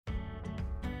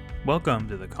Welcome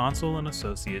to the Console and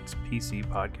Associates PC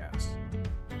Podcast.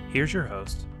 Here's your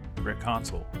host, Rick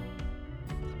Console.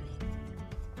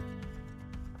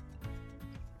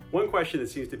 One question that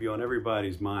seems to be on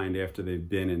everybody's mind after they've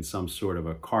been in some sort of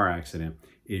a car accident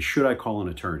is, should I call an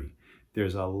attorney?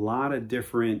 There's a lot of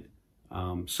different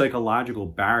psychological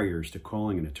barriers to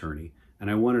calling an attorney,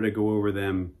 and I wanted to go over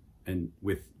them and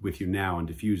with you now and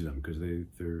diffuse them because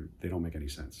they don't make any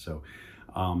sense. So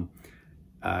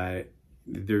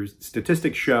there's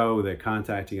statistics show that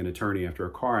contacting an attorney after a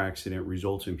car accident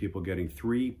results in people getting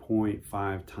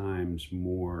 3.5 times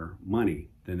more money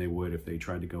than they would if they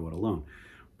tried to go it alone.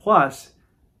 Plus,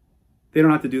 they don't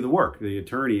have to do the work. The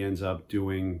attorney ends up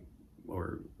doing,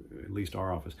 or at least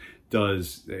our office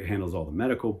handles all the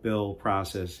medical bill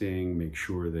processing, make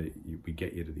sure that we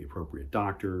get you to the appropriate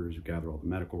doctors, gather all the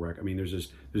medical records. I mean, there's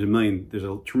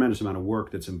a tremendous amount of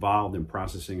work that's involved in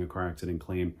processing a car accident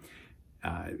claim.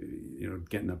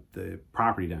 Getting the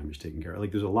property damage taken care of.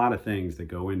 Like, there's a lot of things that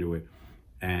go into it,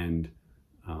 and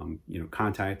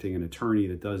contacting an attorney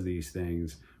that does these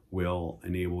things will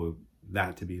enable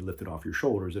that to be lifted off your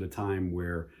shoulders at a time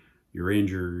where you're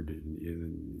injured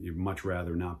and you'd much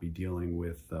rather not be dealing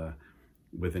with an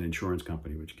insurance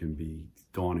company, which can be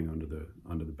daunting under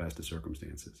the best of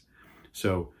circumstances.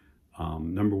 So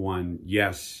number one,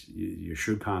 yes, you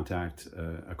should contact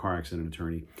a car accident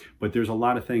attorney, but there's a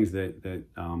lot of things that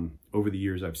over the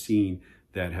years I've seen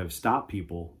that have stopped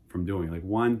people from doing it. Like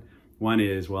one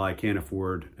is, well, I can't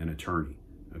afford an attorney.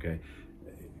 Okay.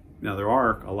 Now, there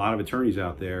are a lot of attorneys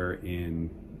out there in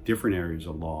different areas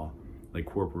of law, like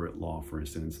corporate law, for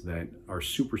instance, that are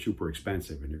super, super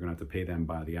expensive, and you're going to have to pay them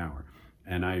by the hour.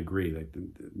 And I agree that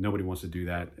nobody wants to do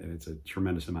that, and it's a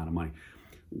tremendous amount of money.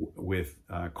 With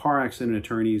car accident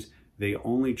attorneys, they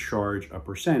only charge a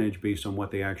percentage based on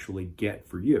what they actually get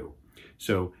for you.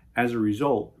 So as a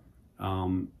result,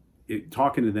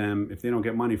 talking to them, if they don't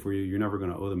get money for you, you're never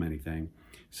going to owe them anything.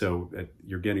 So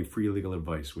you're getting free legal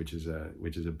advice, which is a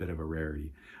bit of a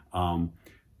rarity.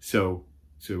 So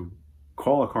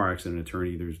call a car accident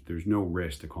attorney. There's no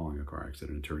risk to calling a car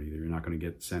accident attorney. You're not going to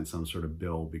get sent some sort of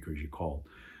bill because you called.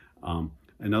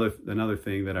 Another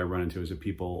thing that I run into is that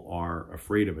people are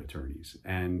afraid of attorneys,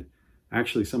 and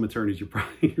actually some attorneys you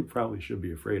probably should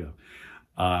be afraid of.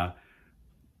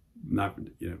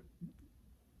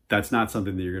 That's not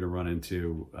something that you're going to run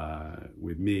into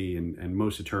with me, and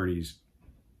most attorneys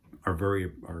are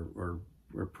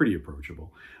pretty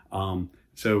approachable.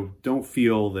 So don't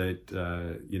feel that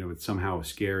it's somehow a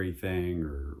scary thing,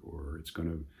 or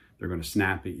they're going to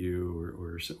snap at you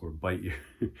or bite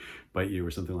you or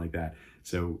something like that.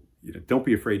 So don't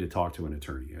be afraid to talk to an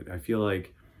attorney. I feel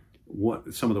like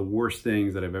some of the worst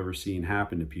things that I've ever seen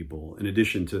happen to people, in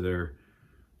addition to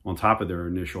on top of their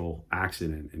initial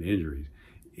accident and injuries,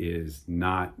 is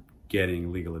not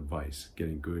getting legal advice,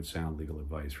 getting good, sound legal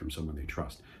advice from someone they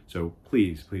trust. So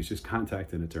please just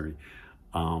contact an attorney.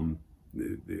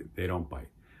 They don't bite.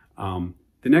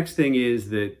 The next thing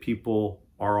is that people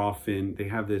they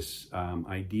have this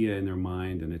idea in their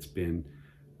mind, and it's been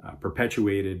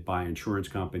perpetuated by insurance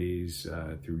companies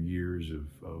through years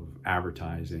of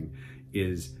advertising,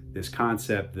 is this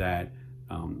concept that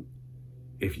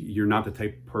if you're not the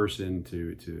type of person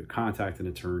to contact an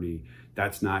attorney,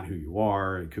 that's not who you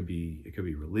are. It could be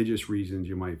religious reasons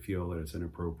you might feel that it's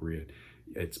inappropriate.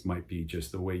 It might be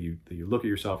just the way you look at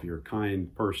yourself. You're a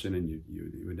kind person, and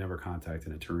you would never contact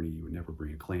an attorney. You would never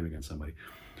bring a claim against somebody.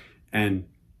 And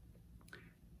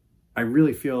I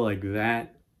really feel like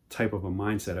that type of a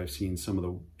mindset, I've seen some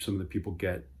of the people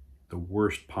get the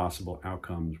worst possible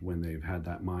outcomes when they've had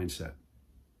that mindset.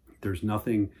 There's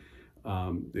nothing,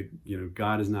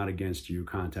 God is not against you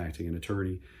contacting an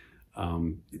attorney.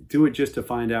 Do it just to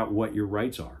find out what your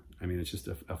rights are. I mean, it's just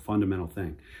a fundamental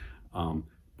thing.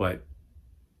 But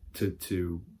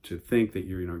to think that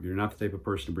you're not the type of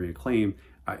person to bring a claim,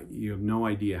 you have no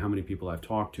idea how many people I've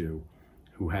talked to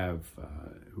who have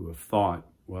thought,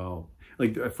 well,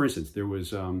 like for instance, there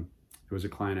was a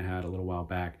client I had a little while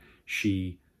back.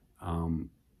 She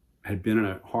had been in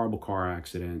a horrible car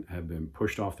accident, had been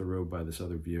pushed off the road by this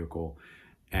other vehicle,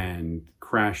 and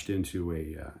crashed into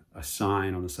a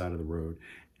sign on the side of the road,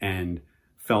 and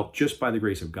felt just by the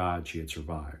grace of God she had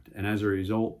survived. And as a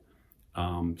result,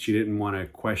 she didn't want to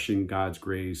question God's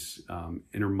grace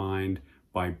in her mind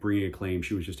by bringing a claim.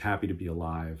 She was just happy to be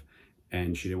alive,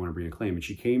 and she didn't want to bring a claim. And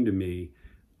she came to me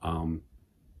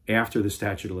after the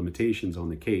statute of limitations on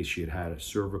the case. She had a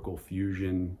cervical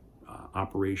fusion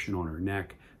operation on her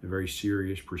neck, a very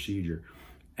serious procedure.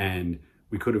 And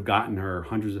we could have gotten her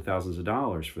hundreds of thousands of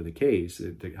dollars for the case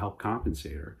to help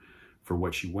compensate her for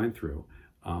what she went through.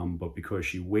 But because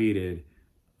she waited,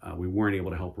 we weren't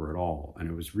able to help her at all. And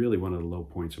it was really one of the low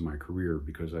points of my career,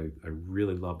 because I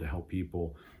really love to help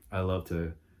people. I love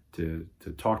to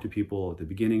talk to people at the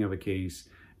beginning of a case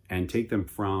and take them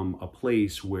from a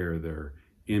place where they're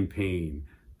in pain,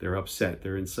 they're upset,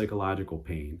 they're in psychological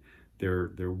pain,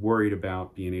 they're worried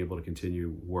about being able to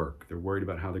continue work, they're worried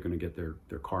about how they're going to get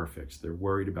their car fixed, they're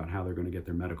worried about how they're going to get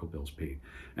their medical bills paid,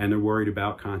 and they're worried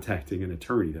about contacting an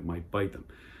attorney that might bite them.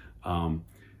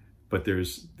 But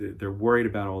they're worried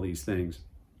about all these things.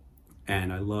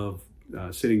 And I love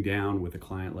sitting down with a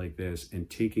client like this and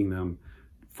taking them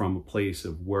from a place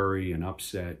of worry and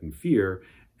upset and fear,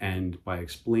 and by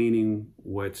explaining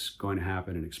what's going to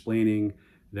happen and explaining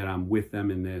that I'm with them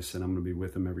in this and I'm going to be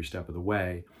with them every step of the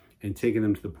way, and taking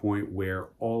them to the point where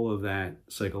all of that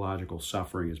psychological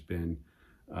suffering has been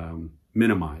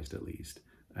minimized, at least,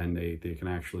 and they can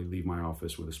actually leave my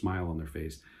office with a smile on their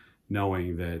face,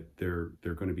 knowing that they're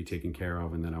going to be taken care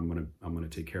of, and that I'm going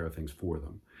to take care of things for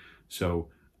them. So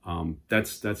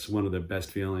that's one of the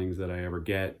best feelings that I ever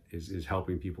get, is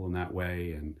helping people in that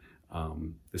way. And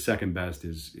the second best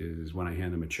is when I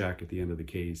hand them a check at the end of the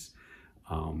case.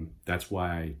 That's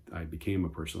why I became a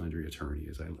personal injury attorney,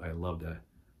 is I love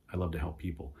to help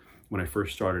people. When I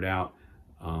first started out,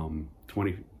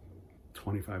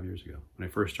 25 years ago, when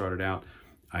I first started out,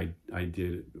 I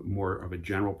did more of a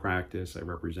general practice. I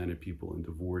represented people in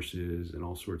divorces and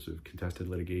all sorts of contested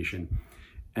litigation,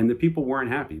 and the people weren't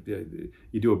happy.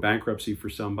 You do a bankruptcy for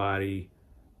somebody,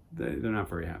 they're not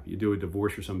very happy. You do a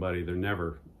divorce for somebody, they're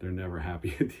never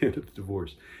happy at the end of the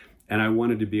divorce. And I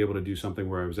wanted to be able to do something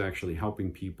where I was actually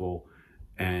helping people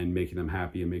and making them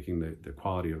happy and making the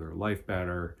quality of their life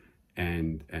better,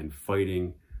 and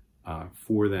fighting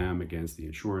for them against the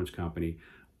insurance company.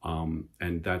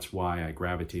 And that's why I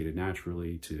gravitated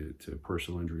naturally to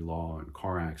personal injury law and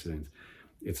car accidents.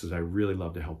 It's because I really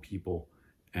love to help people,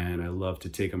 and I love to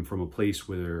take them from a place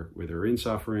where they're in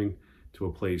suffering to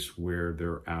a place where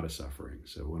they're out of suffering.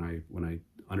 So when I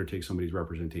undertake somebody's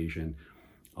representation,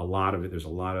 there's a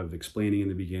lot of explaining in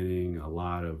the beginning, a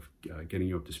lot of getting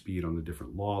you up to speed on the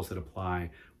different laws that apply,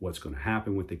 what's going to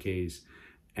happen with the case,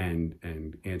 and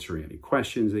answering any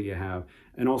questions that you have,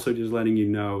 and also just letting you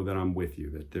know that I'm with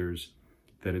you,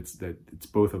 that it's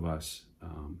both of us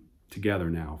together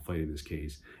now fighting this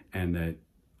case, and that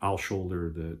I'll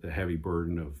shoulder the heavy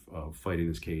burden of fighting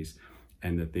this case,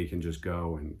 and that they can just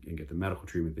go and get the medical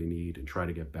treatment they need and try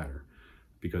to get better.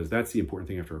 Because that's the important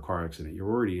thing after a car accident. You're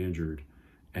already injured,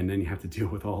 and then you have to deal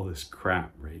with all this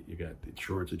crap, right? You got the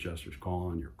insurance adjusters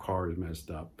calling, your car is messed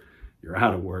up, you're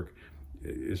out of work.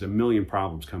 There's a million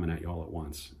problems coming at you all at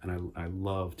once. And I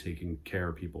love taking care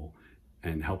of people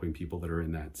and helping people that are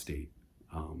in that state.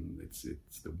 It's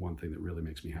the one thing that really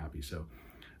makes me happy. So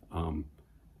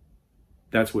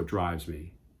that's what drives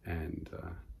me. And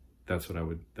that's what I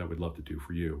would love to do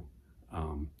for you.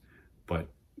 But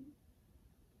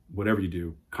whatever you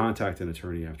do, contact an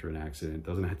attorney after an accident. It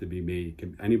doesn't have to be me.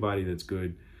 Anybody that's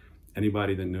good,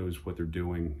 anybody that knows what they're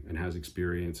doing and has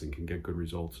experience and can get good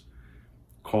results,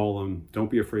 call them. Don't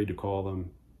be afraid to call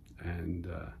them, and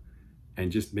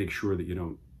just make sure that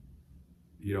you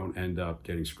don't end up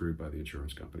getting screwed by the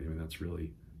insurance company. I mean,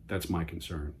 that's my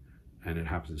concern, and it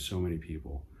happens to so many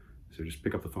people. So just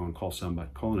pick up the phone, call somebody,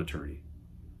 call an attorney,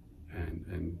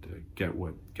 and get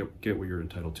what you're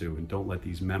entitled to, and don't let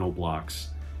these mental blocks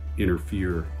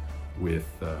interfere with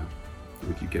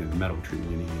you getting the medical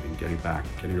treatment you need and getting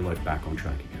your life back on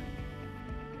track again.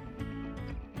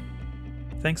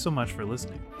 Thanks so much for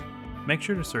listening. Make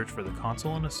sure to search for the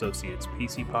Consul & Associates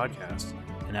PC Podcast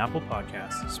in Apple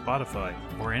Podcasts, Spotify,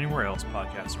 or anywhere else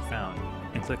podcasts are found,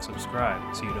 and click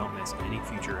subscribe so you don't miss any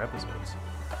future episodes.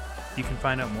 You can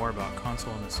find out more about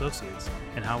Consul & Associates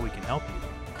and how we can help you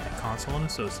at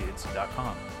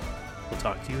consulandassociates.com. We'll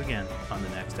talk to you again on the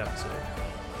next episode.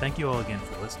 Thank you all again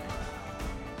for listening.